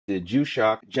the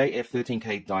JIUSHARK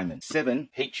JF13K Diamond. 7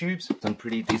 heat tubes, some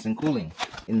pretty decent cooling.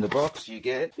 In the box you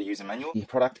get the user manual, the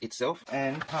product itself,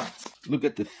 and parts. Look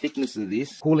at the thickness of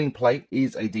this. Cooling plate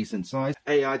is a decent size.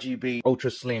 ARGB ultra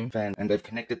slim fan, and they've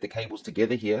connected the cables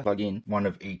together here. Plug in one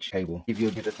of each cable. Give you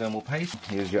a bit of thermal paste.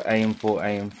 Here's your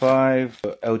AM4, AM5,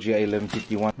 your LGA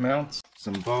 1151 mounts,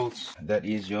 some bolts. That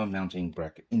is your mounting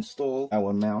bracket. Install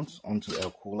our mounts onto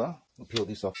our cooler. We'll peel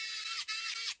this off.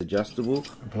 Adjustable.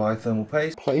 Apply thermal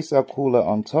paste. Place our cooler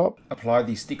on top. Apply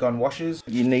the stick-on washers.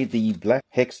 You need the black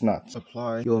hex nuts.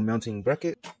 Apply your mounting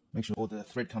bracket. Make sure all the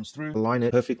thread comes through. Align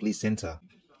it perfectly center.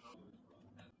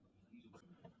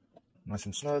 Nice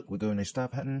and snug. We're doing a star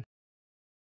pattern.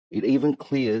 It even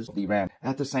clears the RAM.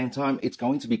 At the same time, it's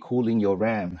going to be cooling your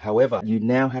RAM. However, you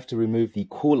now have to remove the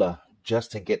cooler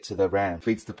just to get to the RAM.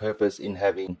 Defeats the purpose in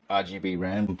having RGB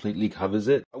RAM. Completely covers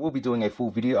it. I will be doing a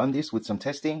full video on this with some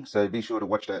testing, so be sure to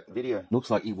watch that video. Looks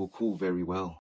like it will cool very well.